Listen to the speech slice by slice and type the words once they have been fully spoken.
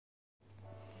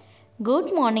Good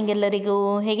morning ಎಲ್ಲರಿಗೂ.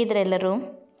 ಹೇಗಿದ್ರೆ ಎಲ್ಲರೂ?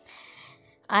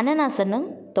 ಅನನಾಸನ್ನು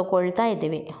ತಗೊಳ್ತಾ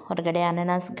ಇದ್ದೀವಿ. ಹೊರಗಡೆ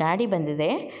ಅನನಾಸ್ ಗಾಡಿ ಬಂದಿದೆ,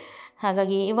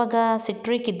 ಹಾಗಾಗಿ ಇವಾಗ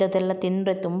ಸಿಟ್ರಿಕ್ ಇದ್ದದೆಲ್ಲ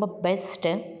ತಿಂದರೆ ತುಂಬ ಬೆಸ್ಟ್.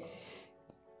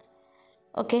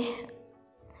 ಓಕೆ,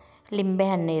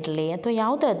 ಲಿಂಬೆಹಣ್ಣು ಇರಲಿ ಅಥವಾ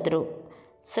ಯಾವುದಾದ್ರೂ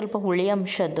ಸ್ವಲ್ಪ ಹುಳಿ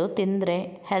ಅಂಶದ್ದು ತಿಂದರೆ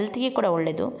ಹೆಲ್ತ್ಗೆ ಕೂಡ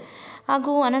ಒಳ್ಳೆಯದು.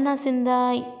 ಹಾಗೂ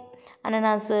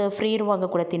ಅನನಾಸ್ ಫ್ರೀ ಇರುವಾಗ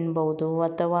ಕೂಡ ತಿನ್ಬೋದು,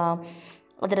 ಅಥವಾ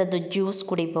ಅದರದ್ದು ಜ್ಯೂಸ್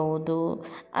ಕುಡಿಬೋದು,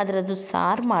 ಅದರದ್ದು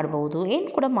ಸಾರು ಮಾಡ್ಬೋದು, ಏನು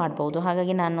ಕೂಡ ಮಾಡ್ಬೋದು.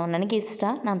 ಹಾಗಾಗಿ ನನಗೆ ಇಷ್ಟ,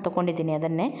 ನಾನು ತೊಗೊಂಡಿದ್ದೀನಿ,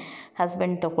 ಅದನ್ನೇ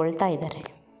ಹಸ್ಬೆಂಡ್ ತೊಗೊಳ್ತಾ ಇದ್ದಾರೆ.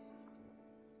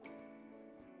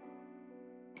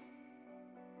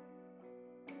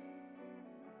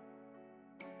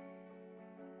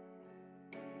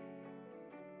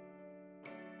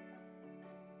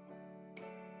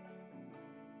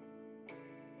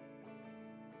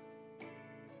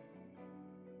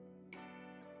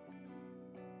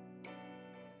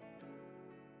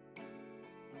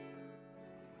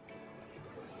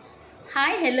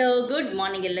 ಹಾಯ್, ಹೆಲೋ, ಗುಡ್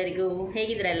ಮಾರ್ನಿಂಗ್ ಎಲ್ಲರಿಗೂ.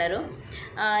 ಹೇಗಿದ್ರೆ ಎಲ್ಲರೂ?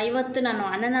 ಇವತ್ತು ನಾನು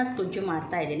ಅನನಾಸ್ ಗೊಜ್ಜು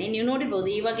ಮಾಡ್ತಾಯಿದ್ದೀನಿ. ನೀವು ನೋಡಿರ್ಬೋದು,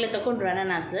 ಇವಾಗಲೇ ತೊಗೊಂಡ್ರು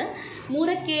ಅನನಾಸ್.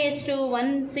 ಮೂರಕ್ಕೆ ಎಷ್ಟು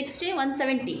 160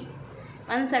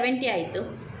 170 ಆಯಿತು.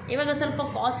 ಇವಾಗ ಸ್ವಲ್ಪ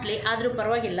ಕಾಸ್ಟ್ಲಿ ಆದರೂ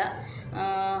ಪರವಾಗಿಲ್ಲ,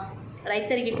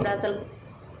 ರೈತರಿಗೆ ಕೂಡ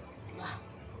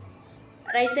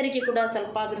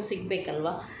ಸ್ವಲ್ಪ ಆದರೂ ಸಿಗಬೇಕಲ್ವ.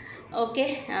 ಓಕೆ,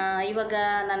 ಇವಾಗ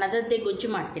ನಾನು ಅದರದ್ದೇ ಗೊಜ್ಜು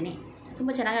ಮಾಡ್ತೀನಿ. ತುಂಬ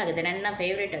ಚೆನ್ನಾಗಾಗುತ್ತೆ, ನನ್ನ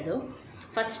ಫೇವ್ರೇಟ್ ಅದು.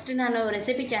 ಫಸ್ಟ್ ನಾನು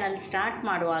ರೆಸಿಪಿ ಚಾನಲ್ ಸ್ಟಾರ್ಟ್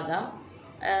ಮಾಡುವಾಗ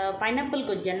ಪೈನಾಪಲ್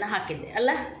ಗೊಜ್ಜನ್ನು ಹಾಕಿದ್ದೆ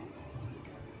ಅಲ್ಲ.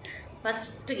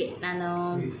 ಫಸ್ಟ್ಗೆ ನಾನು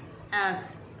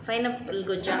ಪೈನಾಪಲ್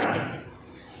ಗೊಜ್ಜು ಹಾಕಿದ್ದೆ.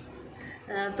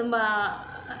 ತುಂಬ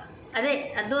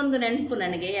ಅದೊಂದು ನೆನಪು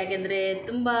ನನಗೆ, ಯಾಕೆಂದರೆ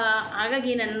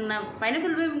ಹಾಗಾಗಿ ನನ್ನ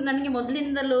ಪೈನಾಪಲ್ ನನಗೆ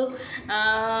ಮೊದಲಿಂದಲೂ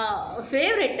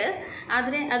ಫೇವ್ರೆಟ್.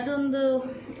 ಆದರೆ ಅದೊಂದು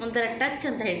ಒಂಥರ ಟಚ್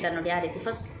ಅಂತ ಹೇಳ್ತಾರೆ ನೋಡಿ, ಆ ರೀತಿ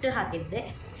ಫಸ್ಟ್ ಹಾಕಿದ್ದೆ.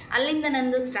 ಅಲ್ಲಿಂದ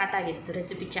ನಂದು ಸ್ಟಾರ್ಟ್ ಆಗಿತ್ತು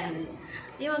ರೆಸಿಪಿ ಚಾನಲ್.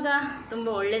 ಇವಾಗ ತುಂಬ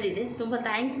ಒಳ್ಳೆಯದಿದೆ. ತುಂಬ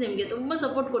ಥ್ಯಾಂಕ್ಸ್, ನಿಮಗೆ ತುಂಬ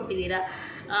ಸಪೋರ್ಟ್ ಕೊಟ್ಟಿದ್ದೀರಾ.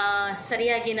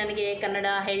 ಸರಿಯಾಗಿ ನನಗೆ ಕನ್ನಡ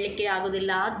ಹೇಳಲಿಕ್ಕೆ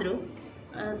ಆಗೋದಿಲ್ಲ, ಆದರೂ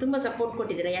ತುಂಬ ಸಪೋರ್ಟ್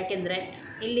ಕೊಟ್ಟಿದ್ದೀರಾ. ಯಾಕೆಂದರೆ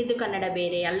ಇಲ್ಲಿದ್ದು ಕನ್ನಡ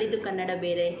ಬೇರೆ, ಅಲ್ಲಿದ್ದು ಕನ್ನಡ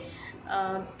ಬೇರೆ.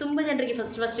 ತುಂಬ ಜನರಿಗೆ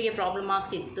ಫಸ್ಟಿಗೆ ಪ್ರಾಬ್ಲಮ್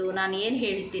ಆಗ್ತಿತ್ತು. ನಾನು ಏನು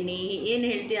ಹೇಳ್ತೀನಿ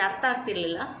ಅರ್ಥ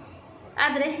ಆಗ್ತಿರಲಿಲ್ಲ.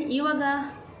 ಆದರೆ ಇವಾಗ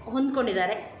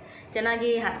ಹೊಂದ್ಕೊಂಡಿದ್ದಾರೆ,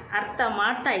 ಚೆನ್ನಾಗಿ ಅರ್ಥ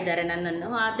ಮಾಡ್ತಾ ಇದ್ದಾರೆ ನನ್ನನ್ನು.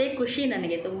 ಅದೇ ಖುಷಿ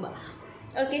ನನಗೆ ತುಂಬ.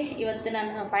 ಓಕೆ, ಇವತ್ತು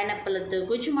ನಾನು ಪೈನಾಪಲದ್ದು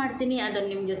ಗೊಜ್ಜು ಮಾಡ್ತೀನಿ. ಅದನ್ನು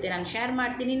ನಿಮ್ಮ ಜೊತೆ ನಾನು ಶೇರ್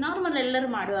ಮಾಡ್ತೀನಿ. ನಾರ್ಮಲ್ ಎಲ್ಲರೂ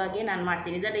ಮಾಡುವ ಹಾಗೆ ನಾನು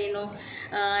ಮಾಡ್ತೀನಿ. ಇದರೇನು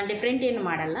ಡಿಫ್ರೆಂಟ್ ಏನು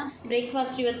ಮಾಡಲ್ಲ.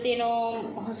 ಬ್ರೇಕ್ಫಾಸ್ಟ್ ಇವತ್ತೇನೋ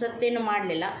ಹೊಸತ್ತೇನು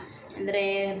ಮಾಡಲಿಲ್ಲ. ಅಂದರೆ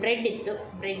ಬ್ರೆಡ್ ಇತ್ತು,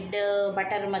 ಬ್ರೆಡ್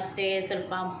ಬಟರ್ ಮತ್ತು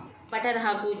ಸ್ವಲ್ಪ ಬಟರ್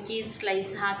ಹಾಗೂ ಚೀಸ್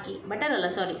ಸ್ಲೈಸ್ ಹಾಕಿ, ಬಟರ್ ಅಲ್ಲ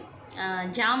ಸಾರಿ,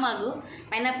 ಜಾಮ್ ಹಾಗೂ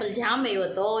ಪೈನಾಪಲ್ ಜಾಮ್.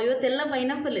 ಇವತ್ತೆಲ್ಲ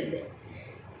ಪೈನಾಪಲ್ ಇದೆ.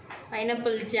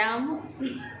 ಪೈನಾಪಲ್ ಜಾಮು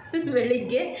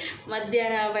ಬೆಳಿಗ್ಗೆ,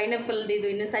 ಮಧ್ಯಾಹ್ನ ಪೈನಾಪಲ್ದು ಇದು,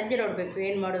 ಇನ್ನು ಸಂಜೆ ನೋಡಬೇಕು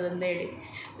ಏನು ಮಾಡೋದು ಅಂತ ಹೇಳಿ.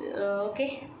 ಓಕೆ,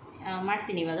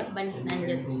 ಮಾಡ್ತೀನಿ ಇವಾಗ. ಬನ್ನಿ ನನ್ನ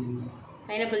ಜೊತೆ.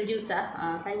 ಪೈನಾಪಲ್ ಜ್ಯೂಸಾ?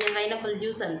 ಸಂಜೆ ಪೈನಾಪಲ್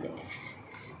ಜ್ಯೂಸ್ ಅಂತೆ.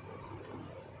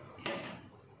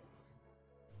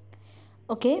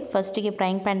 ಓಕೆ, ಫಸ್ಟಿಗೆ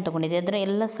ಫ್ರೈಯಿಂಗ್ ಪ್ಯಾನ್ ತೊಗೊಂಡಿದ್ದೆ. ಅದರ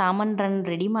ಎಲ್ಲ ಸಾಮಾನನ್ನು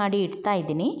ರೆಡಿ ಮಾಡಿ ಇಡ್ತಾ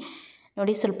ಇದ್ದೀನಿ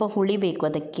ನೋಡಿ. ಸ್ವಲ್ಪ ಹುಳಿ ಬೇಕು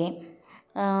ಅದಕ್ಕೆ,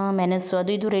 ಮೆಣಸು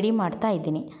ಅದು ಇದು ರೆಡಿ ಮಾಡ್ತಾ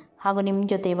ಇದ್ದೀನಿ. ಹಾಗೂ ನಿಮ್ಮ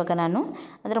ಜೊತೆ ಇವಾಗ ನಾನು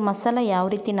ಅದರ ಮಸಾಲ ಯಾವ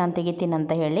ರೀತಿ ನಾನು ತೆಗಿತೀನಿ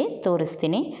ಅಂತ ಹೇಳಿ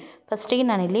ತೋರಿಸ್ತೀನಿ. ಫಸ್ಟಿಗೆ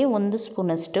ನಾನಿಲ್ಲಿ 1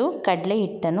 ಸ್ಪೂನಷ್ಟು ಕಡಲೆ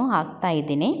ಹಿಟ್ಟನ್ನು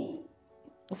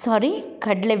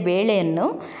ಕಡಲೆ ಬೇಳೆಯನ್ನು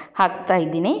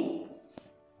ಹಾಕ್ತಾಯಿದ್ದೀನಿ.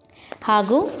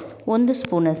 ಹಾಗೂ 1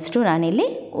 ಸ್ಪೂನಷ್ಟು ನಾನಿಲ್ಲಿ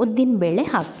ಉದ್ದಿನ ಬೇಳೆ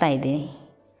ಹಾಕ್ತಾಯಿದ್ದೀನಿ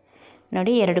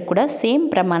ನೋಡಿ. 2 ಕೂಡ ಸೇಮ್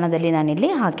ಪ್ರಮಾಣದಲ್ಲಿ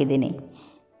ನಾನಿಲ್ಲಿ ಹಾಕಿದ್ದೀನಿ.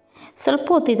 ಸ್ವಲ್ಪ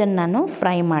ಹೊತ್ತು ಇದನ್ನು ನಾನು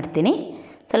ಫ್ರೈ ಮಾಡ್ತೀನಿ.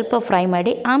 ಸ್ವಲ್ಪ ಫ್ರೈ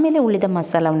ಮಾಡಿ ಆಮೇಲೆ ಉಳಿದ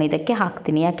ಮಸಾಲವನ್ನು ಇದಕ್ಕೆ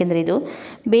ಹಾಕ್ತೀನಿ. ಯಾಕೆಂದರೆ ಇದು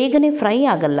ಬೇಗನೆ ಫ್ರೈ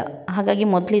ಆಗಲ್ಲ, ಹಾಗಾಗಿ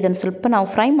ಮೊದಲು ಇದನ್ನು ಸ್ವಲ್ಪ ನಾವು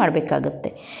ಫ್ರೈ ಮಾಡಬೇಕಾಗುತ್ತೆ.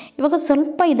 ಇವಾಗ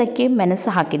ಸ್ವಲ್ಪ ಇದಕ್ಕೆ ಮೆಣಸು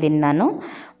ಹಾಕಿದ್ದೀನಿ ನಾನು,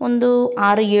 ಒಂದು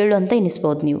 6-7 ಅಂತ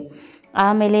ಎನಿಸ್ಬೋದು ನೀವು.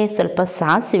 ಆಮೇಲೆ ಸ್ವಲ್ಪ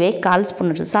ಸಾಸಿವೆ, 1/4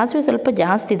 ಸ್ಪೂನಷ್ಟು ಸಾಸಿವೆ, ಸ್ವಲ್ಪ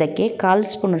ಜಾಸ್ತಿ ಇದಕ್ಕೆ 1/4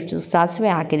 ಸ್ಪೂನಷ್ಟು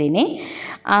ಸಾಸಿವೆ ಹಾಕಿದ್ದೀನಿ.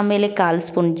 ಆಮೇಲೆ 1/4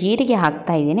 ಸ್ಪೂನ್ ಜೀರಿಗೆ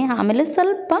ಹಾಕ್ತಾಯಿದ್ದೀನಿ. ಆಮೇಲೆ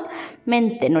ಸ್ವಲ್ಪ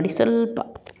ಮೆಂತೆ ನೋಡಿ, ಸ್ವಲ್ಪ.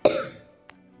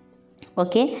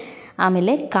 ಓಕೆ,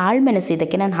 ಆಮೇಲೆ ಕಾಳುಮೆಣಸು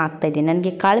ಇದಕ್ಕೆ ನಾನು ಹಾಕ್ತಾಯಿದ್ದೀನಿ.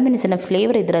 ನನಗೆ ಕಾಳುಮೆಣಸಿನ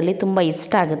ಫ್ಲೇವರ್ ಇದರಲ್ಲಿ ತುಂಬ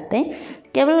ಇಷ್ಟ ಆಗುತ್ತೆ.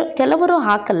 ಕೆಲವರು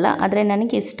ಹಾಕಲ್ಲ, ಆದರೆ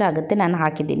ನನಗೆ ಇಷ್ಟ ಆಗುತ್ತೆ, ನಾನು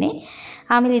ಹಾಕಿದ್ದೀನಿ.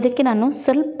 ಆಮೇಲೆ ಇದಕ್ಕೆ ನಾನು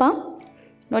ಸ್ವಲ್ಪ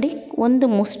ನೋಡಿ 1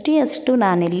 ಮುಷ್ಟಿಯಷ್ಟು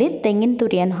ನಾನಿಲ್ಲಿ ತೆಂಗಿನ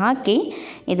ತುರಿಯನ್ನು ಹಾಕಿ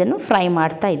ಇದನ್ನು ಫ್ರೈ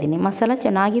ಮಾಡ್ತಾಯಿದ್ದೀನಿ. ಮಸಾಲ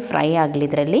ಚೆನ್ನಾಗಿ ಫ್ರೈ ಆಗಲಿ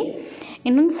ಇದರಲ್ಲಿ.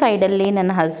 ಇನ್ನೊಂದು ಸೈಡಲ್ಲಿ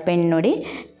ನನ್ನ ಹಸ್ಬೆಂಡ್ ನೋಡಿ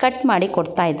ಕಟ್ ಮಾಡಿ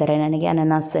ಕೊಡ್ತಾ ಇದ್ದಾರೆ ನನಗೆ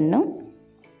ಅನನಾಸನ್ನು.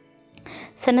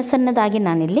 ಸಣ್ಣದಾಗಿ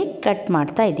ನಾನಿಲ್ಲಿ ಕಟ್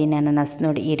ಮಾಡ್ತಾ ಇದ್ದೀನಿ ಅನನಾಸ್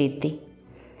ನೋಡಿ. ಈ ರೀತಿ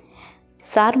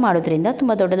ಸಾರು ಮಾಡೋದ್ರಿಂದ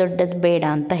ತುಂಬ ದೊಡ್ಡದು ಬೇಡ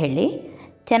ಅಂತ ಹೇಳಿ,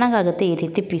 ಚೆನ್ನಾಗಾಗುತ್ತೆ ಈ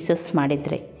ರೀತಿ ಪೀಸಸ್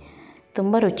ಮಾಡಿದರೆ,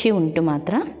 ತುಂಬ ರುಚಿ ಉಂಟು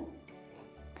ಮಾತ್ರ.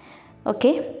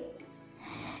 ಓಕೆ,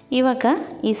 ಇವಾಗ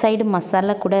ಈ ಸೈಡ್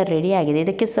ಮಸಾಲ ಕೂಡ ರೆಡಿಯಾಗಿದೆ.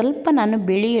 ಇದಕ್ಕೆ ಸ್ವಲ್ಪ ನಾನು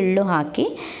ಬಿಳಿ ಎಳ್ಳು ಹಾಕಿ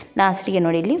ಲಾಸ್ಟಿಗೆ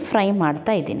ನೋಡಿ ಇಲ್ಲಿ ಫ್ರೈ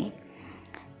ಮಾಡ್ತಾ ಇದ್ದೀನಿ.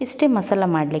 ಇಷ್ಟೇ ಮಸಾಲ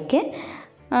ಮಾಡಲಿಕ್ಕೆ.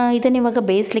 ಇದನ್ನು ಇವಾಗ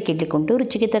ಬೇಯಿಸ್ಲಿಕ್ಕೆ ಇಡ್ಲಿಕ್ಕುಂಟು.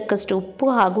 ರುಚಿಗೆ ತಕ್ಕಷ್ಟು ಉಪ್ಪು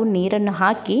ಹಾಗೂ ನೀರನ್ನು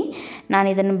ಹಾಕಿ ನಾನು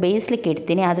ಇದನ್ನು ಬೇಯಿಸ್ಲಿಕ್ಕೆ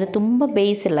ಇಡ್ತೀನಿ. ಆದರೆ ತುಂಬ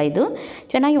ಬೇಯಿಸಿಲ್ಲ, ಇದು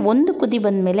ಚೆನ್ನಾಗಿ ಒಂದು ಕುದಿ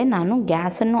ಬಂದ ಮೇಲೆ ನಾನು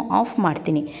ಗ್ಯಾಸನ್ನು ಆಫ್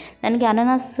ಮಾಡ್ತೀನಿ. ನನಗೆ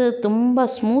ಅನಾನಸ್ ತುಂಬ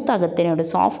ಸ್ಮೂತ್ ಆಗುತ್ತೆ ನೋಡಿ,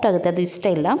 ಸಾಫ್ಟ್ ಆಗುತ್ತೆ, ಅದು ಇಷ್ಟ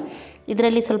ಇಲ್ಲ.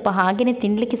 ಇದರಲ್ಲಿ ಸ್ವಲ್ಪ ಹಾಗೆಯೇ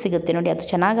ತಿನ್ನಲಿಕ್ಕೆ ಸಿಗುತ್ತೆ ನೋಡಿ, ಅದು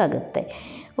ಚೆನ್ನಾಗಾಗುತ್ತೆ.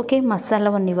 ಓಕೆ,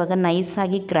 ಮಸಾಲವನ್ನು ಇವಾಗ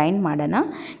ನೈಸಾಗಿ ಗ್ರೈಂಡ್ ಮಾಡೋಣ.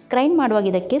 ಗ್ರೈಂಡ್ ಮಾಡುವಾಗ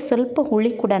ಇದಕ್ಕೆ ಸ್ವಲ್ಪ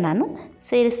ಹುಳಿ ಕೂಡ ನಾನು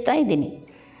ಸೇರಿಸ್ತಾ ಇದ್ದೀನಿ.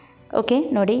 ಓಕೆ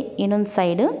ನೋಡಿ, ಇನ್ನೊಂದು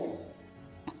ಸೈಡು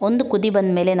ಒಂದು ಕುದಿ ಬಂದ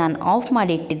ಮೇಲೆ ನಾನು ಆಫ್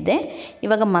ಮಾಡಿ ಇಟ್ಟಿದ್ದೆ.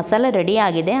 ಇವಾಗ ಮಸಾಲ ರೆಡಿ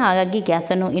ಆಗಿದೆ, ಹಾಗಾಗಿ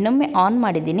ಗ್ಯಾಸನ್ನು ಇನ್ನೊಮ್ಮೆ ಆನ್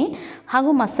ಮಾಡಿದ್ದೀನಿ ಹಾಗೂ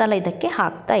ಮಸಾಲ ಇದಕ್ಕೆ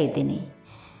ಹಾಕ್ತಾ ಇದ್ದೀನಿ.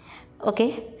 ಓಕೆ,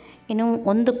 ಇನ್ನು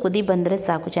ಒಂದು ಕುದಿ ಬಂದರೆ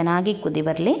ಸಾಕು, ಚೆನ್ನಾಗಿ ಕುದಿ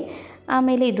ಬರಲಿ,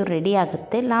 ಆಮೇಲೆ ಇದು ರೆಡಿ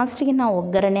ಆಗುತ್ತೆ. ಲಾಸ್ಟಿಗೆ ನಾವು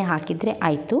ಒಗ್ಗರಣೆ ಹಾಕಿದರೆ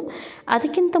ಆಯಿತು.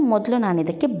 ಅದಕ್ಕಿಂತ ಮೊದಲು ನಾನು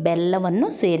ಇದಕ್ಕೆ ಬೆಲ್ಲವನ್ನು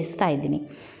ಸೇರಿಸ್ತಾ ಇದ್ದೀನಿ.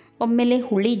 ಒಮ್ಮೆಲೆ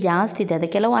ಹುಳಿ ಜಾಸ್ತಿ ಇದೆ, ಅದು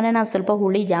ಕೆಲವು ಅನಾನಸ್ ಸ್ವಲ್ಪ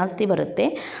ಹುಳಿ ಜಾಸ್ತಿ ಬರುತ್ತೆ,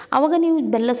 ಆವಾಗ ನೀವು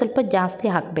ಬೆಲ್ಲ ಸ್ವಲ್ಪ ಜಾಸ್ತಿ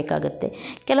ಹಾಕಬೇಕಾಗತ್ತೆ.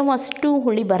 ಕೆಲವು ಅಷ್ಟು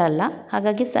ಹುಳಿ ಬರಲ್ಲ,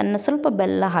 ಹಾಗಾಗಿ ಸ್ವಲ್ಪ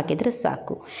ಬೆಲ್ಲ ಹಾಕಿದರೆ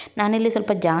ಸಾಕು. ನಾನಿಲ್ಲಿ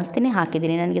ಸ್ವಲ್ಪ ಜಾಸ್ತಿನೇ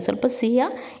ಹಾಕಿದ್ದೀನಿ, ನನಗೆ ಸ್ವಲ್ಪ ಸಿಹಿ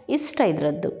ಇಷ್ಟ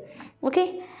ಇದರದ್ದು. ಓಕೆ,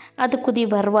 ಅದು ಕುದಿ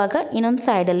ಬರುವಾಗ ಇನ್ನೊಂದು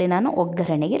ಸೈಡಲ್ಲಿ ನಾನು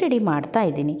ಒಗ್ಗರಣೆಗೆ ರೆಡಿ ಮಾಡ್ತಾ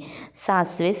ಇದ್ದೀನಿ.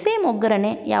 ಸಾಸಿವೆ ಸೇಮ್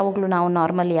ಒಗ್ಗರಣೆ ಯಾವಾಗಲೂ ನಾವು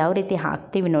ನಾರ್ಮಲ್ ಯಾವ ರೀತಿ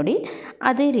ಹಾಕ್ತೀವಿ ನೋಡಿ,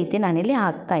 ಅದೇ ರೀತಿ ನಾನಿಲ್ಲಿ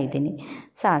ಹಾಕ್ತಾ ಇದ್ದೀನಿ.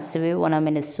 ಸಾಸಿವೆ,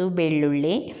 ಒಣಮೆಣಸು,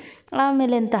 ಬೆಳ್ಳುಳ್ಳಿ,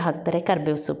 ಆಮೇಲೆ ಎಂತ ಹಾಕ್ತಾರೆ,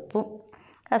 ಕರಿಬೇವು ಸೊಪ್ಪು,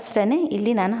 ಅಷ್ಟೇ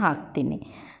ಇಲ್ಲಿ ನಾನು ಹಾಕ್ತೀನಿ.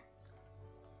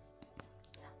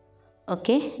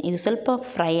 ಓಕೆ, ಇದು ಸ್ವಲ್ಪ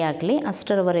ಫ್ರೈ ಆಗಲಿ,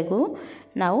 ಅಷ್ಟರವರೆಗೂ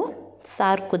ನಾವು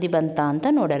ಸಾರು ಕುದಿ ಬಂತಾ ಅಂತ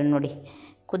ನೋಡೋಣ. ನೋಡಿ,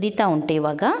 ಕುದೀತಾ ಉಂಟು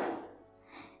ಇವಾಗ,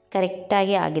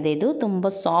 ಕರೆಕ್ಟಾಗಿ ಆಗಿದೆ. ಇದು ತುಂಬ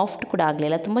ಸಾಫ್ಟ್ ಕೂಡ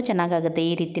ಆಗಲಿಲ್ಲ, ತುಂಬ ಚೆನ್ನಾಗಾಗುತ್ತೆ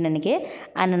ಈ ರೀತಿ ನನಗೆ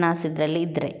ಅನಾನಸ್ ಇದರಲ್ಲಿ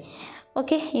ಇದ್ದರೆ.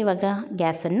 ಓಕೆ, ಇವಾಗ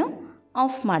ಗ್ಯಾಸನ್ನು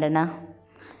ಆಫ್ ಮಾಡೋಣ.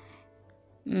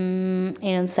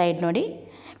 ಇನ್ನೊಂದು ಸೈಡ್ ನೋಡಿ,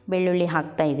 ಬೆಳ್ಳುಳ್ಳಿ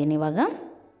ಹಾಕ್ತಾ ಇದ್ದೀನಿ ಇವಾಗ.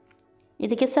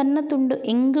 ಇದಕ್ಕೆ ಸಣ್ಣ ತುಂಡು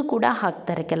ಇಂಗು ಕೂಡ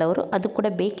ಹಾಕ್ತಾರೆ ಕೆಲವರು, ಅದು ಕೂಡ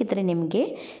ಬೇಕಿದ್ದರೆ ನಿಮಗೆ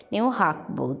ನೀವು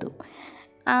ಹಾಕ್ಬೋದು.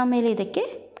 ಆಮೇಲೆ ಇದಕ್ಕೆ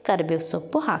ಕರಿಬೇವು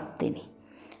ಸೊಪ್ಪು ಹಾಕ್ತೀನಿ.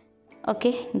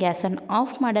 ಓಕೆ, ಗ್ಯಾಸನ್ನು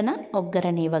ಆಫ್ ಮಾಡೋಣ.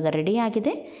 ಒಗ್ಗರಣೆ ಇವಾಗ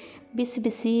ರೆಡಿಯಾಗಿದೆ. ಬಿಸಿ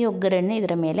ಬಿಸಿ ಒಗ್ಗರಣೆ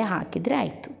ಇದರ ಮೇಲೆ ಹಾಕಿದರೆ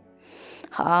ಆಯಿತು.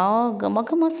 ಘಮ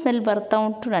ಘಮ ಸ್ಮೆಲ್ ಬರ್ತಾ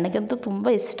ಉಂಟು, ನನಗಂತೂ ತುಂಬ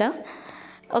ಇಷ್ಟ.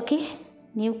 ಓಕೆ,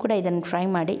 ನೀವು ಕೂಡ ಇದನ್ನು ಟ್ರೈ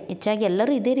ಮಾಡಿ. ಹೆಚ್ಚಾಗಿ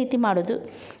ಎಲ್ಲರೂ ಇದೇ ರೀತಿ ಮಾಡೋದು,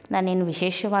 ನಾನೇನು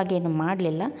ವಿಶೇಷವಾಗಿ ಏನು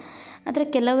ಮಾಡಲಿಲ್ಲ, ಆದರೆ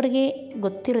ಕೆಲವರಿಗೆ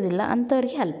ಗೊತ್ತಿರೋದಿಲ್ಲ,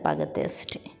 ಅಂಥವ್ರಿಗೆ ಹೆಲ್ಪ್ ಆಗುತ್ತೆ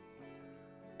ಅಷ್ಟೇ.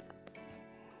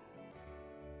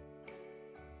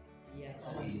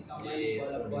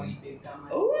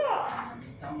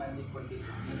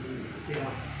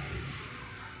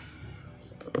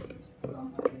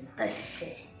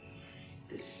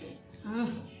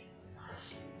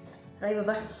 ರೈ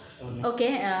ಬಾಬಾ. ಓಕೆ,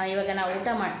 ಇವಾಗ ನಾವು ಊಟ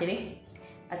ಮಾಡ್ತೀವಿ.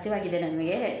 ಹಸಿವಾಗಿದೆ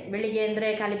ನನಗೆ, ಬೆಳಿಗ್ಗೆ ಅಂದರೆ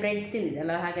ಖಾಲಿ ಬ್ರೆಡ್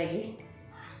ತಿಂದಿದ್ದಲ್ಲ, ಹಾಗಾಗಿ.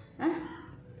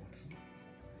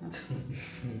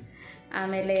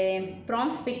 ಆಮೇಲೆ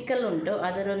ಪ್ರಾನ್ಸ್ ಪಿಕ್ಕಲ್ ಉಂಟು,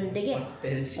 ಅದರೊಂದಿಗೆ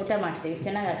ಊಟ ಮಾಡ್ತೀವಿ.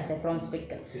 ಚೆನ್ನಾಗಾಗುತ್ತೆ ಪ್ರಾನ್ಸ್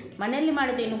ಪಿಕ್ಕಲ್. ಮನೆಯಲ್ಲಿ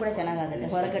ಮಾಡೋದು ಇನ್ನೂ ಕೂಡ ಚೆನ್ನಾಗಾಗುತ್ತೆ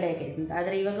ಹೊರಗಡೆಗೆ ಅಂತ.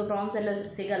 ಆದರೆ ಇವಾಗ ಪ್ರಾನ್ಸ್ ಎಲ್ಲ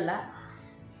ಸಿಗಲ್ಲ,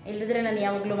 ಇಲ್ಲದಿದ್ದರೆ ನಾನು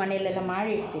ಯಾವಾಗಲೂ ಮನೆಯಲ್ಲೆಲ್ಲ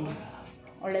ಮಾಡಿ ಇಡ್ತೀನಿ,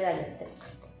 ಒಳ್ಳೆಯದಾಗುತ್ತೆ.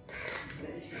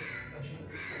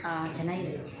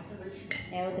 ಚೆನ್ನಾಗಿದೆ.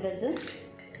 ಯಾವುದ್ರದ್ದು?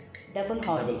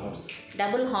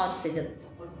 ಡಬಲ್ ಹಾರ್ಸ್ ಇದು.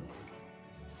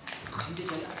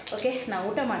 ಓಕೆ, ನಾವು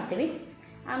ಊಟ ಮಾಡ್ತೀವಿ,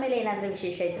 ಆಮೇಲೆ ಏನಾದರೂ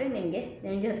ವಿಶೇಷ ಇದ್ದರೆ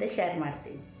ನಿಮ್ಮ ಜೊತೆ ಶೇರ್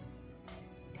ಮಾಡ್ತೀವಿ.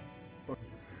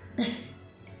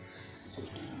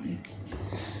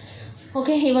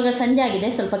 ಓಕೆ, ಇವಾಗ ಸಂಜೆ ಆಗಿದೆ,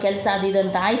 ಸ್ವಲ್ಪ ಕೆಲಸ ಅದು ಇದು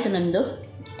ಅಂತ ಆಯಿತು ನಂದು.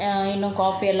 ಇನ್ನು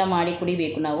ಕಾಫಿ ಎಲ್ಲ ಮಾಡಿ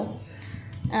ಕುಡಿಬೇಕು ನಾವು.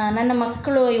 ನನ್ನ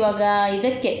ಮಕ್ಕಳು ಇವಾಗ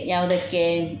ಯಾವುದಕ್ಕೆ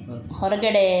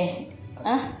ಹೊರಗಡೆ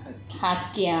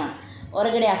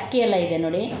ಹೊರಗಡೆ ಅಕ್ಕಿ ಎಲ್ಲ ಇದೆ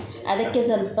ನೋಡಿ, ಅದಕ್ಕೆ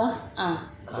ಸ್ವಲ್ಪ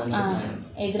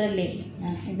ಇದರಲ್ಲಿ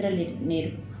ನೀರು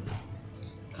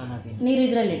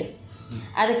ಇದರಲ್ಲಿಡು,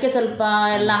 ಅದಕ್ಕೆ ಸ್ವಲ್ಪ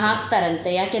ಎಲ್ಲ ಹಾಕ್ತಾರಂತೆ.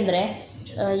 ಯಾಕೆಂದರೆ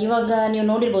ಇವಾಗ ನೀವು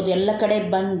ನೋಡಿರ್ಬೋದು ಎಲ್ಲ ಕಡೆ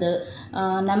ಬಂದು,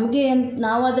 ನಮಗೆ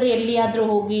ನಾವಾದರೆ ಎಲ್ಲಿಯಾದರೂ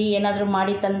ಹೋಗಿ ಏನಾದರೂ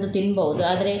ಮಾಡಿ ತಂದು ತಿನ್ಬೋದು,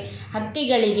 ಆದರೆ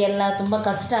ಹಕ್ಕಿಗಳಿಗೆಲ್ಲ ತುಂಬ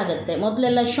ಕಷ್ಟ ಆಗುತ್ತೆ.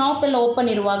 ಮೊದಲೆಲ್ಲ ಶಾಪೆಲ್ಲ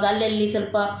ಓಪನ್ ಇರುವಾಗ ಅಲ್ಲಲ್ಲಿ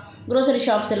ಸ್ವಲ್ಪ ಗ್ರೋಸರಿ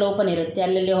ಶಾಪ್ಸ್ ಎಲ್ಲ ಓಪನ್ ಇರುತ್ತೆ,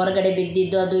 ಅಲ್ಲಲ್ಲಿ ಹೊರಗಡೆ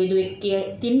ಬಿದ್ದಿದ್ದು ಅದು ಇದು ಇಕ್ಕಿ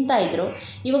ತಿಂತಾಯಿದ್ರು.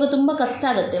 ಇವಾಗ ತುಂಬ ಕಷ್ಟ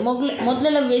ಆಗುತ್ತೆ.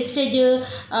 ಮೊದಲೆಲ್ಲ ವೇಸ್ಟೇಜ್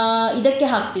ಇದಕ್ಕೆ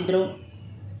ಹಾಕ್ತಿದ್ರು,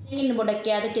 ತೆಂಗಿನ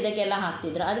ಬುಡಕ್ಕೆ ಅದಕ್ಕೆ ಇದಕ್ಕೆಲ್ಲ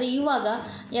ಹಾಕ್ತಿದ್ರು. ಆದರೆ ಇವಾಗ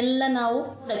ಎಲ್ಲ ನಾವು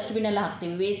ಡಸ್ಟ್ಬಿನೆಲ್ಲ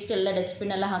ಹಾಕ್ತೀವಿ, ವೇಸ್ಟ್ ಎಲ್ಲ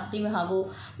ಡಸ್ಟ್ಬಿನೆಲ್ಲ ಹಾಕ್ತೀವಿ, ಹಾಗೂ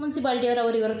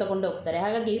ಮುನ್ಸಿಪಾಲ್ಟಿಯವರು ಇವರು ತೊಗೊಂಡು ಹೋಗ್ತಾರೆ.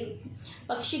 ಹಾಗಾಗಿ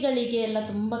ಪಕ್ಷಿಗಳಿಗೆ ಎಲ್ಲ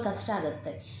ತುಂಬ ಕಷ್ಟ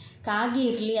ಆಗುತ್ತೆ. ಕಾಗೆ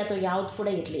ಇರಲಿ ಅಥವಾ ಯಾವುದು ಕೂಡ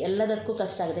ಇರಲಿ, ಎಲ್ಲದಕ್ಕೂ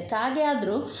ಕಷ್ಟ ಆಗುತ್ತೆ. ಕಾಗೆ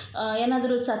ಆದರೂ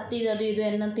ಏನಾದರೂ ಸತ್ತಿದ್ದು ಇದು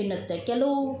ಏನೋ ತಿನ್ನುತ್ತೆ.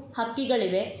 ಕೆಲವು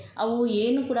ಹಕ್ಕಿಗಳಿವೆ, ಅವು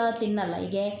ಏನು ಕೂಡ ತಿನ್ನಲ್ಲ.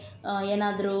 ಹೀಗೆ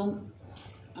ಏನಾದರೂ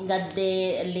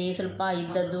ಗದ್ದೆಯಲ್ಲಿ ಸ್ವಲ್ಪ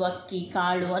ಇದ್ದದ್ದು ಅಕ್ಕಿ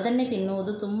ಕಾಳು ಅದನ್ನೇ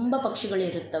ತಿನ್ನುವುದು ತುಂಬ ಪಕ್ಷಿಗಳು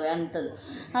ಇರುತ್ತವೆ ಅಂಥದ್ದು.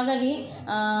 ಹಾಗಾಗಿ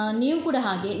ನೀವು ಕೂಡ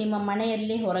ಹಾಗೆ ನಿಮ್ಮ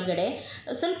ಮನೆಯಲ್ಲಿ ಹೊರಗಡೆ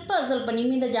ಸ್ವಲ್ಪ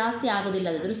ನಿಮ್ಮಿಂದ ಜಾಸ್ತಿ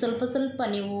ಆಗೋದಿಲ್ಲದಾದರೂ ಸ್ವಲ್ಪ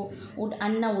ನೀವು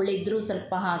ಅನ್ನ ಉಳಿದರೂ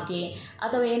ಸ್ವಲ್ಪ ಹಾಕಿ,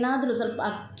 ಅಥವಾ ಏನಾದರೂ ಸ್ವಲ್ಪ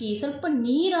ಅಕ್ಕಿ, ಸ್ವಲ್ಪ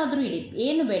ನೀರಾದರೂ ಇಡಿ,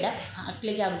 ಏನು ಬೇಡ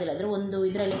ಹಾಕ್ಲಿಕ್ಕೆ ಆಗೋದಿಲ್ಲ. ಆದರೂ ಒಂದು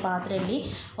ಇದರಲ್ಲಿ ಪಾತ್ರೆಯಲ್ಲಿ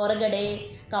ಹೊರಗಡೆ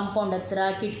ಕಾಂಪೌಂಡ್ ಹತ್ರ,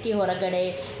 ಕಿಟಕಿ ಹೊರಗಡೆ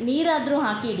ನೀರಾದರೂ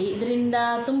ಹಾಕಿಡಿ. ಇದರಿಂದ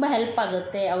ತುಂಬ ಹೆಲ್ಪ್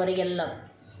ಆಗುತ್ತೆ ಅವರಿಗೆಲ್ಲ.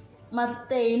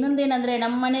 ಮತ್ತು ಇನ್ನೊಂದೇನೆಂದರೆ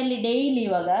ನಮ್ಮ ಮನೆಯಲ್ಲಿ ಡೈಲಿ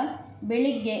ಇವಾಗ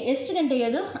ಬೆಳಿಗ್ಗೆ ಎಷ್ಟು ಗಂಟೆಗೆ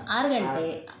ಅದು 6 ಗಂಟೆ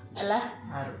ಅಲ್ಲ,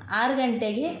 6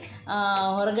 ಗಂಟೆಗೆ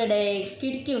ಹೊರಗಡೆ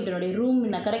ಕಿಟಕಿ ಉಂಟು ನೋಡಿ,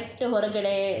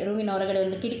 ರೂಮಿನ ಹೊರಗಡೆ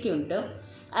ಒಂದು ಕಿಟಕಿ ಉಂಟು.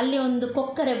 ಅಲ್ಲಿ ಒಂದು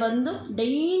ಕೊಕ್ಕರೆ ಬಂದು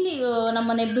ಡೈಲಿ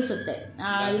ನಮ್ಮನ್ನು ಎಬ್ಬಿಸುತ್ತೆ.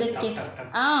 ಇದಕ್ಕೆ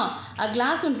ಆ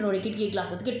ಗ್ಲಾಸ್ ಉಂಟು ನೋಡಿ, ಕಿಟಕಿ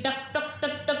ಗ್ಲಾಸ್, ಅದಕ್ಕೆ ಟಕ್ ಟಕ್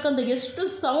ಟಕ್ ಟಕ್ ಅಂತ ಎಷ್ಟು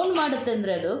ಸೌಂಡ್ ಮಾಡುತ್ತೆ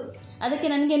ಅಂದರೆ ಅದಕ್ಕೆ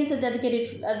ನನಗೆ ಅನಿಸುತ್ತೆ ಅದಕ್ಕೆ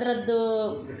ಅದರದ್ದು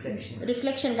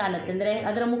ರಿಫ್ಲೆಕ್ಷನ್ ಕಾಣುತ್ತೆ. ಅಂದರೆ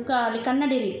ಅದರ ಮುಖ ಅಲ್ಲಿ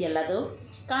ಕನ್ನಡಿ ರೀತಿಯಲ್ಲ, ಅದು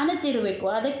ಕಾಣುತ್ತಿರಬೇಕು,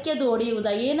 ಅದಕ್ಕೆ ಅದು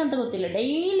ಹೊಡೆಯುವುದಾ ಏನಂತ ಗೊತ್ತಿಲ್ಲ,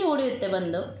 ಡೈಲಿ ಹೊಡೆಯುತ್ತೆ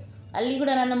ಬಂದು. ಅಲ್ಲಿ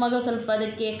ಕೂಡ ನನ್ನ ಮಗ ಸ್ವಲ್ಪ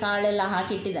ಅದಕ್ಕೆ ಕಾಳೆಲ್ಲ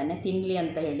ಹಾಕಿಟ್ಟಿದ್ದಾನೆ ತಿನ್ನಲಿ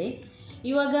ಅಂತ ಹೇಳಿ.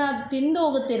 ಇವಾಗ ಅದು ತಿಂದು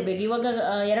ಹೋಗುತ್ತಿರಬೇಕು. ಇವಾಗ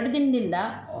 2 ದಿನದಿಂದ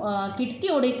ಕಿಟಕಿ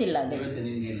ಹೊಡೆಯುತ್ತಿಲ್ಲ ಅದು.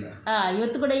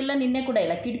 ಇವತ್ತು ಕೂಡ ಇಲ್ಲ, ನಿನ್ನೆ ಕೂಡ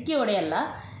ಇಲ್ಲ, ಕಿಟಕಿ ಹೊಡೆಯಲ್ಲ,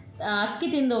 ಅಕ್ಕಿ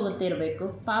ತಿಂದು ಹೋಗುತ್ತಿರಬೇಕು.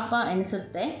 ಪಾಪ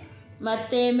ಎನಿಸುತ್ತೆ.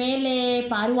 ಮತ್ತು ಮೇಲೆ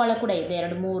ಪಾರಿವಾಳ ಕೂಡ ಇದೆ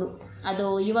 2-3, ಅದು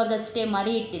ಇವಾಗಷ್ಟೇ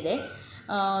ಮರಿ ಇಟ್ಟಿದೆ.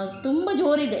 ತುಂಬ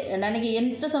ಜೋರಿದೆ, ನನಗೆ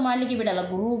ಎಂತ ಸಹ ಮಾಡಲಿಕ್ಕೆ ಬಿಡಲ್ಲ,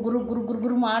 ಗುರು ಗುರು ಗುರು ಗುರು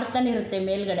ಗುರು ಮಾಡ್ತಾನೆ ಇರುತ್ತೆ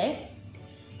ಮೇಲ್ಗಡೆ.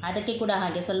 ಅದಕ್ಕೆ ಕೂಡ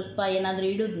ಹಾಗೆ ಸ್ವಲ್ಪ ಏನಾದರೂ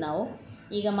ಇಡೋದು ನಾವು.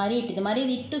 ಈಗ ಮರಿ ಇಟ್ಟಿದೆ, ಮರಿ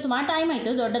ಇಟ್ಟು ಸುಮಾರು ಟೈಮ್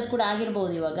ಆಯಿತು, ದೊಡ್ಡದು ಕೂಡ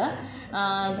ಆಗಿರ್ಬೋದು ಇವಾಗ.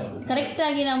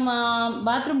 ಕರೆಕ್ಟಾಗಿ ನಮ್ಮ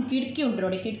ಬಾತ್ರೂಮ್ ಕಿಟಕಿ ಉಂಟು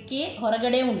ನೋಡಿ, ಕಿಟಕಿ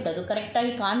ಹೊರಗಡೆ ಉಂಟು, ಅದು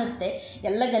ಕರೆಕ್ಟಾಗಿ ಕಾಣುತ್ತೆ.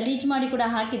 ಎಲ್ಲ ಗಲೀಜು ಮಾಡಿ ಕೂಡ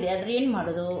ಹಾಕಿದೆ, ಆದರೆ ಏನು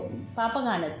ಮಾಡೋದು, ಪಾಪ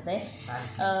ಕಾಣುತ್ತೆ.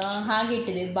 ಹಾಗೆ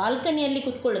ಇಟ್ಟಿದ್ದೀವಿ. ಬಾಲ್ಕನಿಯಲ್ಲಿ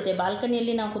ಕೂತ್ಕೊಳ್ಳುತ್ತೆ,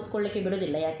 ಬಾಲ್ಕನಿಯಲ್ಲಿ ನಾವು ಕೂತ್ಕೊಳ್ಳಿಕ್ಕೆ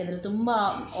ಬಿಡೋದಿಲ್ಲ, ಯಾಕೆಂದರೆ ತುಂಬ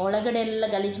ಒಳಗಡೆ ಎಲ್ಲ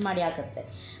ಗಲೀಜು ಮಾಡಿ ಹಾಕುತ್ತೆ.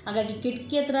 ಹಾಗಾಗಿ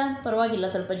ಕಿಟಕಿ ಹತ್ರ ಪರವಾಗಿಲ್ಲ,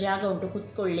 ಸ್ವಲ್ಪ ಜಾಗ ಉಂಟು,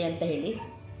 ಕೂತ್ಕೊಳ್ಳಿ ಅಂತ ಹೇಳಿ.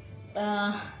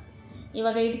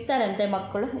 ಇವಾಗ ಇಡ್ತಾರಂತೆ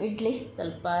ಮಕ್ಕಳು, ಇಡ್ಲಿ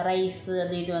ಸ್ವಲ್ಪ ರೈಸ್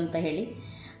ಅದು ಇದು ಅಂತ ಹೇಳಿ.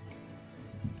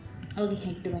 ಹೋಗಿ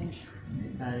ಇಟ್ಟು ಬನ್ನಿ.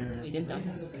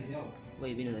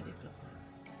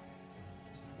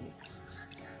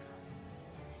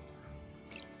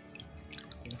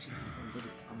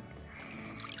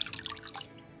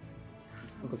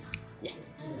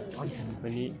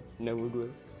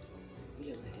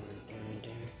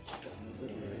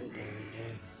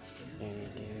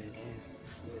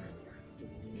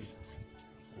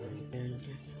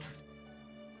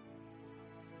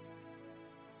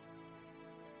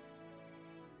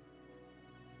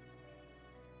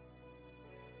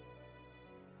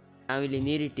 ನಾವಿಲ್ಲಿ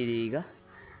ನೀರಿಟ್ಟಿದ್ದೀವಿ. ಈಗ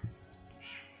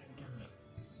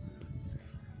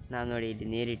ನಾವು ನೋಡಿ ಇಲ್ಲಿ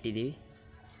ನೀರಿಟ್ಟಿದ್ದೀವಿ,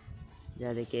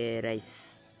 ಅದಕ್ಕೆ ರೈಸ್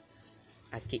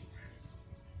ಅಕ್ಕಿ.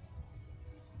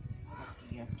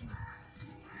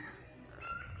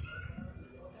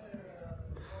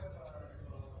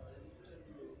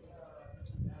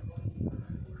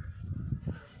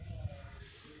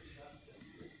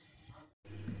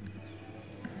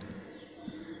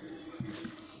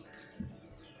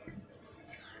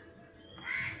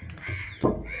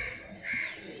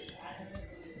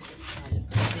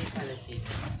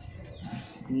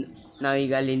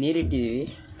 ನಾವೀಗ ಅಲ್ಲಿ ನೀರಿಟ್ಟಿದ್ದೀವಿ,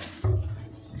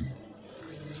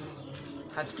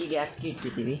 ಹಕ್ಕಿಗೆ ಅಕ್ಕಿ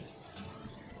ಇಟ್ಟಿದ್ದೀವಿ.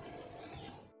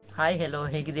 ಹಾಯ್ ಹೆಲೋ,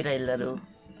 ಹೇಗಿದ್ದೀರಾ ಎಲ್ಲರೂ?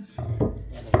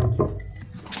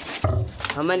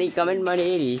 ಅಮ್ಮನಿಗೆ ಕಮೆಂಟ್ ಮಾಡಿ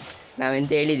ಹೇಳಿ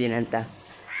ನಾವೆಂತ ಹೇಳಿದ್ದೀನಿ ಅಂತ.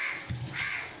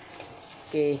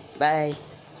 ಓಕೆ, ಬಾಯ್.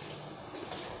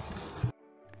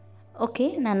 ಓಕೆ,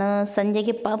 ನಾನು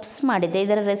ಸಂಜೆಗೆ ಪಬ್ಸ್ ಮಾಡಿದ್ದೆ.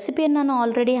 ಇದರ ರೆಸಿಪಿಯನ್ನು ನಾನು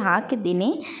ಆಲ್ರೆಡಿ ಹಾಕಿದ್ದೀನಿ,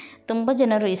 ತುಂಬ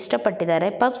ಜನರು ಇಷ್ಟಪಟ್ಟಿದ್ದಾರೆ.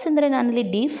 ಪಬ್ಸ್ ಅಂದರೆ ನಾನಿಲ್ಲಿ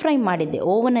ಡೀಪ್ ಫ್ರೈ ಮಾಡಿದ್ದೆ,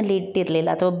 ಓವನಲ್ಲಿ ಇಟ್ಟಿರಲಿಲ್ಲ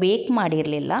ಅಥವಾ ಬೇಕ್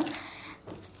ಮಾಡಿರಲಿಲ್ಲ.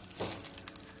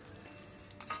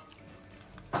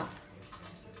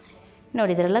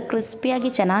 ನೋಡಿದ್ರಲ್ಲ, ಕ್ರಿಸ್ಪಿಯಾಗಿ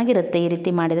ಚೆನ್ನಾಗಿರುತ್ತೆ ಈ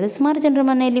ರೀತಿ ಮಾಡಿದರೆ. ಸುಮಾರು ಜನರ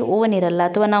ಮನೆಯಲ್ಲಿ ಓವನ್ ಇರಲ್ಲ,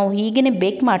 ಅಥವಾ ನಾವು ಹೀಗೇ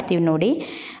ಬೇಕ್ ಮಾಡ್ತೀವಿ ನೋಡಿ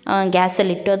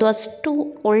ಗ್ಯಾಸಲ್ಲಿಟ್ಟು, ಅದು ಅಷ್ಟು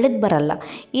ಒಳ್ಳೇದು ಬರಲ್ಲ.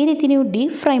 ಈ ರೀತಿ ನೀವು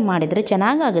ಡೀಪ್ ಫ್ರೈ ಮಾಡಿದರೆ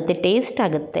ಚೆನ್ನಾಗಾಗುತ್ತೆ, ಟೇಸ್ಟ್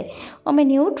ಆಗುತ್ತೆ. ಒಮ್ಮೆ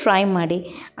ನೀವು ಟ್ರೈ ಮಾಡಿ.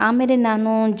 ಆಮೇಲೆ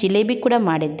ನಾನು ಜಿಲೇಬಿ ಕೂಡ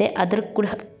ಮಾಡಿದ್ದೆ,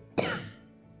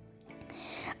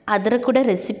 ಅದರ ಕೂಡ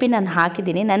ರೆಸಿಪಿ ನಾನು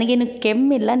ಹಾಕಿದ್ದೀನಿ. ನನಗೇನು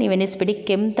ಕೆಮ್ಮಿಲ್ಲ, ನೀವೆನಿಸ್ಬಿಡಿ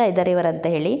ಕೆಮ್ತಾ ಇದ್ದಾರೆ ಇವರಂತ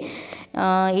ಹೇಳಿ.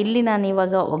 ಇಲ್ಲಿ ನಾನು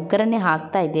ಇವಾಗ ಒಗ್ಗರಣೆ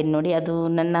ಹಾಕ್ತಾ ಇದ್ದೀನಿ ನೋಡಿ, ಅದು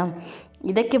ನನ್ನ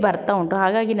ಇದಕ್ಕೆ ಬರ್ತಾ ಉಂಟು,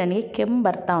 ಹಾಗಾಗಿ ನನಗೆ ಕೆಮ್ಮು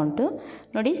ಬರ್ತಾ ಉಂಟು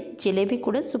ನೋಡಿ. ಜಿಲೇಬಿ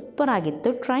ಕೂಡ ಸೂಪರ್ ಆಗಿತ್ತು,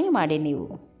 ಟ್ರೈ ಮಾಡಿ ನೀವು.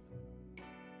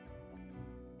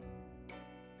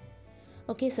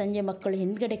 ಓಕೆ, ಸಂಜೆ ಮಕ್ಕಳು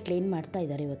ಹಿಂದ್ಗಡೆ ಕ್ಲೀನ್ ಮಾಡ್ತಾ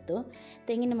ಇದ್ದಾರೆ. ಇವತ್ತು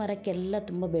ತೆಂಗಿನ ಮರಕ್ಕೆಲ್ಲ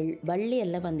ತುಂಬ ಬಳ್ಳಿ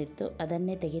ಎಲ್ಲ ಬಂದಿತ್ತು,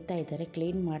 ಅದನ್ನೇ ತೆಗಿತಾ ಇದ್ದಾರೆ,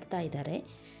 ಕ್ಲೀನ್ ಮಾಡ್ತಾ ಇದ್ದಾರೆ.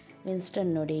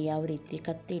 ವಿನ್ಸ್ಟನ್ ನೋಡಿ ಯಾವ ರೀತಿ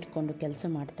ಕತ್ತಿ ಇಟ್ಕೊಂಡು ಕೆಲಸ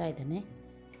ಮಾಡ್ತಾ ಇದ್ದಾನೆ.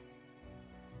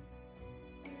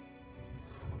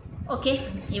 ಓಕೆ,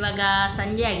 ಇವಾಗ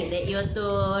ಸಂಜೆ ಆಗಿದೆ. ಇವತ್ತು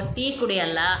ಟೀ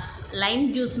ಕುಡಿಯಲ್ಲ, ಲೈಮ್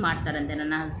ಜ್ಯೂಸ್ ಮಾಡ್ತಾರಂತೆ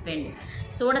ನನ್ನ ಹಸ್ಬೆಂಡ್.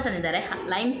 ಸೋಡಾ ತಂದಿದ್ದಾರೆ,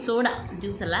 ಲೈಮ್ ಸೋಡಾ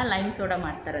ಜ್ಯೂಸ್ ಅಲ್ಲ, ಲೈಮ್ ಸೋಡಾ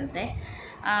ಮಾಡ್ತಾರಂತೆ.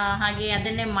 ಹಾಗೆ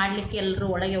ಅದನ್ನೇ ಮಾಡಲಿಕ್ಕೆ ಎಲ್ಲರೂ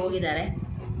ಒಳಗೆ ಹೋಗಿದ್ದಾರೆ.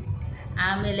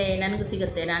 ಆಮೇಲೆ ನನಗೂ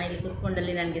ಸಿಗುತ್ತೆ, ನಾನಿಲ್ಲಿ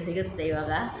ಕೂತ್ಕೊಂಡಲ್ಲಿ ನನಗೆ ಸಿಗುತ್ತೆ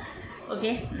ಇವಾಗ.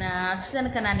 ಓಕೆ, ಅಷ್ಟು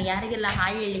ತನಕ ನಾನು ಯಾರಿಗೆಲ್ಲ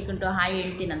ಹಾಯ್ ಹೇಳಲಿಕ್ಕುಂಟು ಹಾಯ್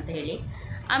ಹೇಳ್ತೀನಿ ಅಂತ ಹೇಳಿ.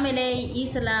 ಆಮೇಲೆ ಈ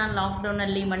ಸಲ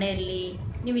ಲಾಕ್ಡೌನಲ್ಲಿ ಮನೆಯಲ್ಲಿ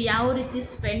ನೀವು ಯಾವ ರೀತಿ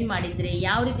ಸ್ಪೆಂಡ್ ಮಾಡಿದ್ರಿ,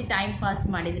 ಯಾವ ರೀತಿ ಟೈಮ್ ಪಾಸ್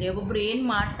ಮಾಡಿದ್ರಿ, ಒಬ್ಬೊಬ್ಬರು ಏನು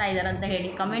ಮಾಡ್ತಾ ಇದ್ದಾರೆ ಅಂತ ಹೇಳಿ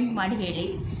ಕಮೆಂಟ್ ಮಾಡಿ ಹೇಳಿ.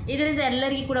 ಇದರಿಂದ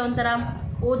ಎಲ್ಲರಿಗೂ ಕೂಡ ಒಂಥರ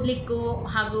ಓದಲಿಕ್ಕೂ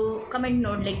ಹಾಗೂ ಕಮೆಂಟ್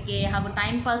ನೋಡಲಿಕ್ಕೆ ಹಾಗೂ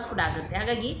ಟೈಮ್ ಪಾಸ್ ಕೂಡ ಆಗುತ್ತೆ.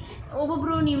 ಹಾಗಾಗಿ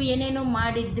ಒಬ್ಬೊಬ್ಬರು ನೀವು ಏನೇನೋ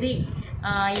ಮಾಡಿದ್ರಿ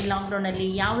ಈ ಲಾಕ್ಡೌನಲ್ಲಿ,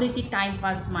 ಯಾವ ರೀತಿ ಟೈಮ್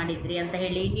ಪಾಸ್ ಮಾಡಿದ್ರಿ ಅಂತ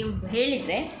ಹೇಳಿ ನೀವು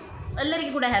ಹೇಳಿದರೆ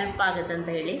ಎಲ್ಲರಿಗೂ ಕೂಡ ಹೆಲ್ಪ್ ಆಗುತ್ತೆ ಅಂತ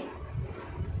ಹೇಳಿ.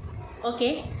 ಓಕೆ,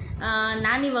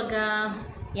 ನಾನಿವಾಗ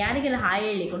ಯಾರಿಗೆಲ್ಲ ಹಾಯ್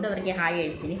ಹೇಳಿಕೊಂಡು ಅವರಿಗೆ ಹಾಯ್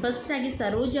ಹೇಳ್ತೀನಿ. ಫಸ್ಟಾಗಿ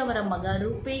ಸರೋಜ ಅವರ ಮಗ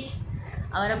ರೂಪೇಶ್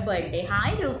ಅವರ birthday.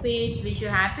 Hi Rupesh, wish you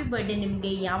happy birthday.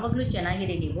 ನಿಮಗೆ ಯಾವಾಗಲೂ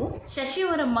ಚೆನ್ನಾಗಿರಿ ನೀವು. ಶಶಿ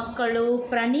ಅವರ ಮಕ್ಕಳು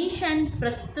ಪ್ರಣೀಶ್ ಆ್ಯಂಡ್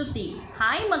ಪ್ರಸ್ತುತಿ.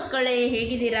 ಹಾಯ್ ಮಕ್ಕಳೇ,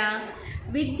 ಹೇಗಿದ್ದೀರಾ?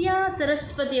 ವಿದ್ಯಾ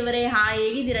ಸರಸ್ವತಿಯವರೇ ಹಾಯ್,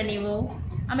 ಹೇಗಿದ್ದೀರಾ ನೀವು?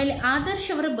 ಆಮೇಲೆ ಆದರ್ಶ್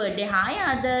ಅವರ birthday. Hi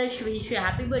Adarsh, wish you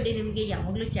happy birthday. ನಿಮಗೆ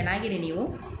ಯಾವಾಗಲೂ ಚೆನ್ನಾಗಿರಿ ನೀವು.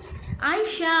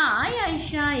 ಆಯಿಷಾ, ಹಾಯ್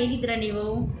ಆಯಿಷಾ, ಹೇಗಿದ್ದೀರಾ ನೀವು?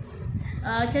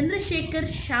 ಚಂದ್ರಶೇಖರ್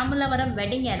ಶ್ಯಾಮಲ್ ಅವರ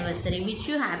wedding anniversary. Wish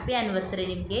you happy anniversary.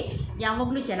 ನಿಮಗೆ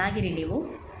ಯಾವಾಗಲೂ ಚೆನ್ನಾಗಿರಿ ನೀವು.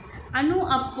 ಅನು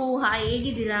ಅಪ್ಪು, ಹಾಯ್,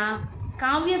 ಹೇಗಿದ್ದೀರಾ?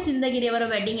 ಕಾವ್ಯ ಸಿಂದಗಿರಿ ಅವರ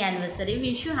wedding anniversary.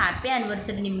 Wish you happy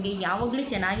anniversary. ನಿಮಗೆ ಯಾವಾಗಲೂ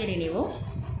ಚೆನ್ನಾಗಿರಿ ನೀವು.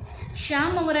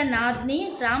 ಶ್ಯಾಮ್ ಅವರ ನಾದ್ನಿ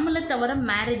ರಾಮಲತ್ ಅವರ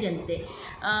ಮ್ಯಾರೇಜ್ ಅಂತೆ.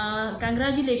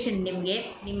 ಕಂಗ್ರ್ಯಾಚುಲೇಷನ್ ನಿಮಗೆ,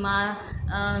 ನಿಮ್ಮ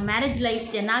ಮ್ಯಾರೇಜ್ ಲೈಫ್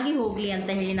ಚೆನ್ನಾಗಿ ಹೋಗಲಿ ಅಂತ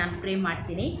ಹೇಳಿ ನಾನು ಪ್ರೇ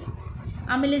ಮಾಡ್ತೀನಿ.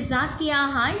 ಆಮೇಲೆ ಝಾಕಿಯಾ,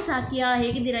 ಹಾಯ್ ಝಾಕಿಯಾ,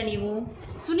 ಹೇಗಿದ್ದೀರಾ ನೀವು?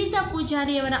 ಸುನೀತಾ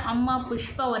ಪೂಜಾರಿ ಅವರ ಅಮ್ಮ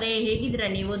ಪುಷ್ಪ ಅವರೇ, ಹೇಗಿದ್ದೀರಾ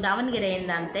ನೀವು?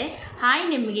 ದಾವಣಗೆರೆಯಿಂದ ಅಂತೆ. ಹಾಯ್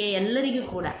ನಿಮಗೆ ಎಲ್ಲರಿಗೂ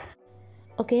ಕೂಡ.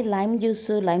 Okay, lime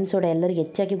juice, lime soda ಎಲ್ಲರಿಗೂ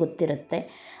ಹೆಚ್ಚಾಗಿ ಗೊತ್ತಿರುತ್ತೆ.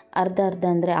 ಅರ್ಧ ಅರ್ಧ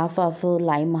ಅಂದರೆ ಹಾಫ್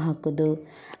ಲೈಮ್ ಹಾಕೋದು.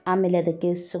 ಆಮೇಲೆ ಅದಕ್ಕೆ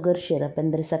ಶುಗರ್ ಸಿರಪ್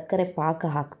ಅಂದರೆ ಸಕ್ಕರೆ ಪಾಕ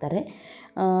ಹಾಕ್ತಾರೆ.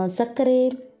 ಸಕ್ಕರೆ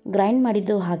ಗ್ರೈಂಡ್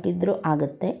ಮಾಡಿದ್ದು ಹಾಕಿದರೂ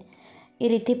ಆಗುತ್ತೆ, ಈ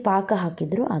ರೀತಿ ಪಾಕ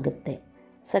ಹಾಕಿದರೂ ಆಗುತ್ತೆ.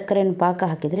 ಸಕ್ಕರೆನ ಪಾಕ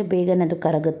ಹಾಕಿದರೆ ಬೇಗನೆ ಅದು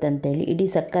ಕರಗುತ್ತೆ ಅಂತೇಳಿ ಇಡೀ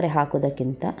ಸಕ್ಕರೆ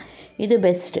ಹಾಕೋದಕ್ಕಿಂತ ಇದು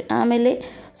ಬೆಸ್ಟ್. ಆಮೇಲೆ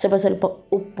ಸ್ವಲ್ಪ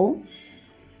ಉಪ್ಪು,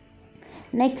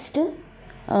 ನೆಕ್ಸ್ಟ್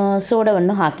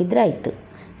ಸೋಡಾವನ್ನು ಹಾಕಿದರೆ ಆಯಿತು.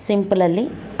 ಸಿಂಪಲಲ್ಲಿ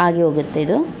ಆಗಿ ಹೋಗುತ್ತೆ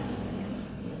ಇದು.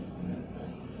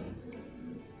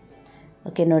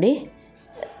 ಓಕೆ ನೋಡಿ,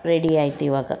 ರೆಡಿ ಆಯಿತು.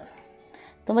 ಇವಾಗ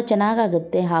ತುಂಬ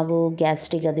ಚೆನ್ನಾಗಾಗುತ್ತೆ ಹಾಗೂ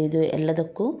ಗ್ಯಾಸ್ಟ್ರಿಕ್ ಅದು ಇದು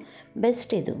ಎಲ್ಲದಕ್ಕೂ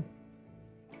ಬೆಸ್ಟ್ ಇದು.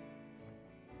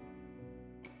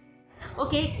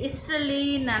 ಓಕೆ, ಇಷ್ಟರಲ್ಲಿ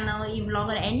ನಾನು ಈ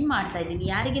ವ್ಲಾಗನ್ನು ಎಂಡ್ ಮಾಡ್ತಾ ಇದ್ದೀನಿ.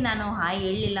 ಯಾರಿಗೆ ನಾನು ಹಾಯ್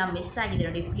ಹೇಳಲಿಲ್ಲ, ಮಿಸ್ ಆಗಿದೆ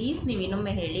ನೋಡಿ, ಪ್ಲೀಸ್ ನೀವು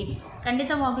ಇನ್ನೊಮ್ಮೆ ಹೇಳಿ,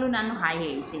 ಖಂಡಿತವಾಗ್ಲೂ ನಾನು ಹಾಯ್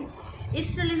ಹೇಳ್ತೀನಿ.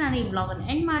 ಇಷ್ಟರಲ್ಲಿ ನಾನು ಈ ವ್ಲಾಗನ್ನು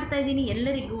ಎಂಡ್ ಮಾಡ್ತಾ ಇದ್ದೀನಿ.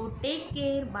 ಎಲ್ಲರಿಗೂ ಟೇಕ್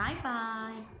ಕೇರ್, ಬಾಯ್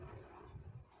ಬಾಯ್.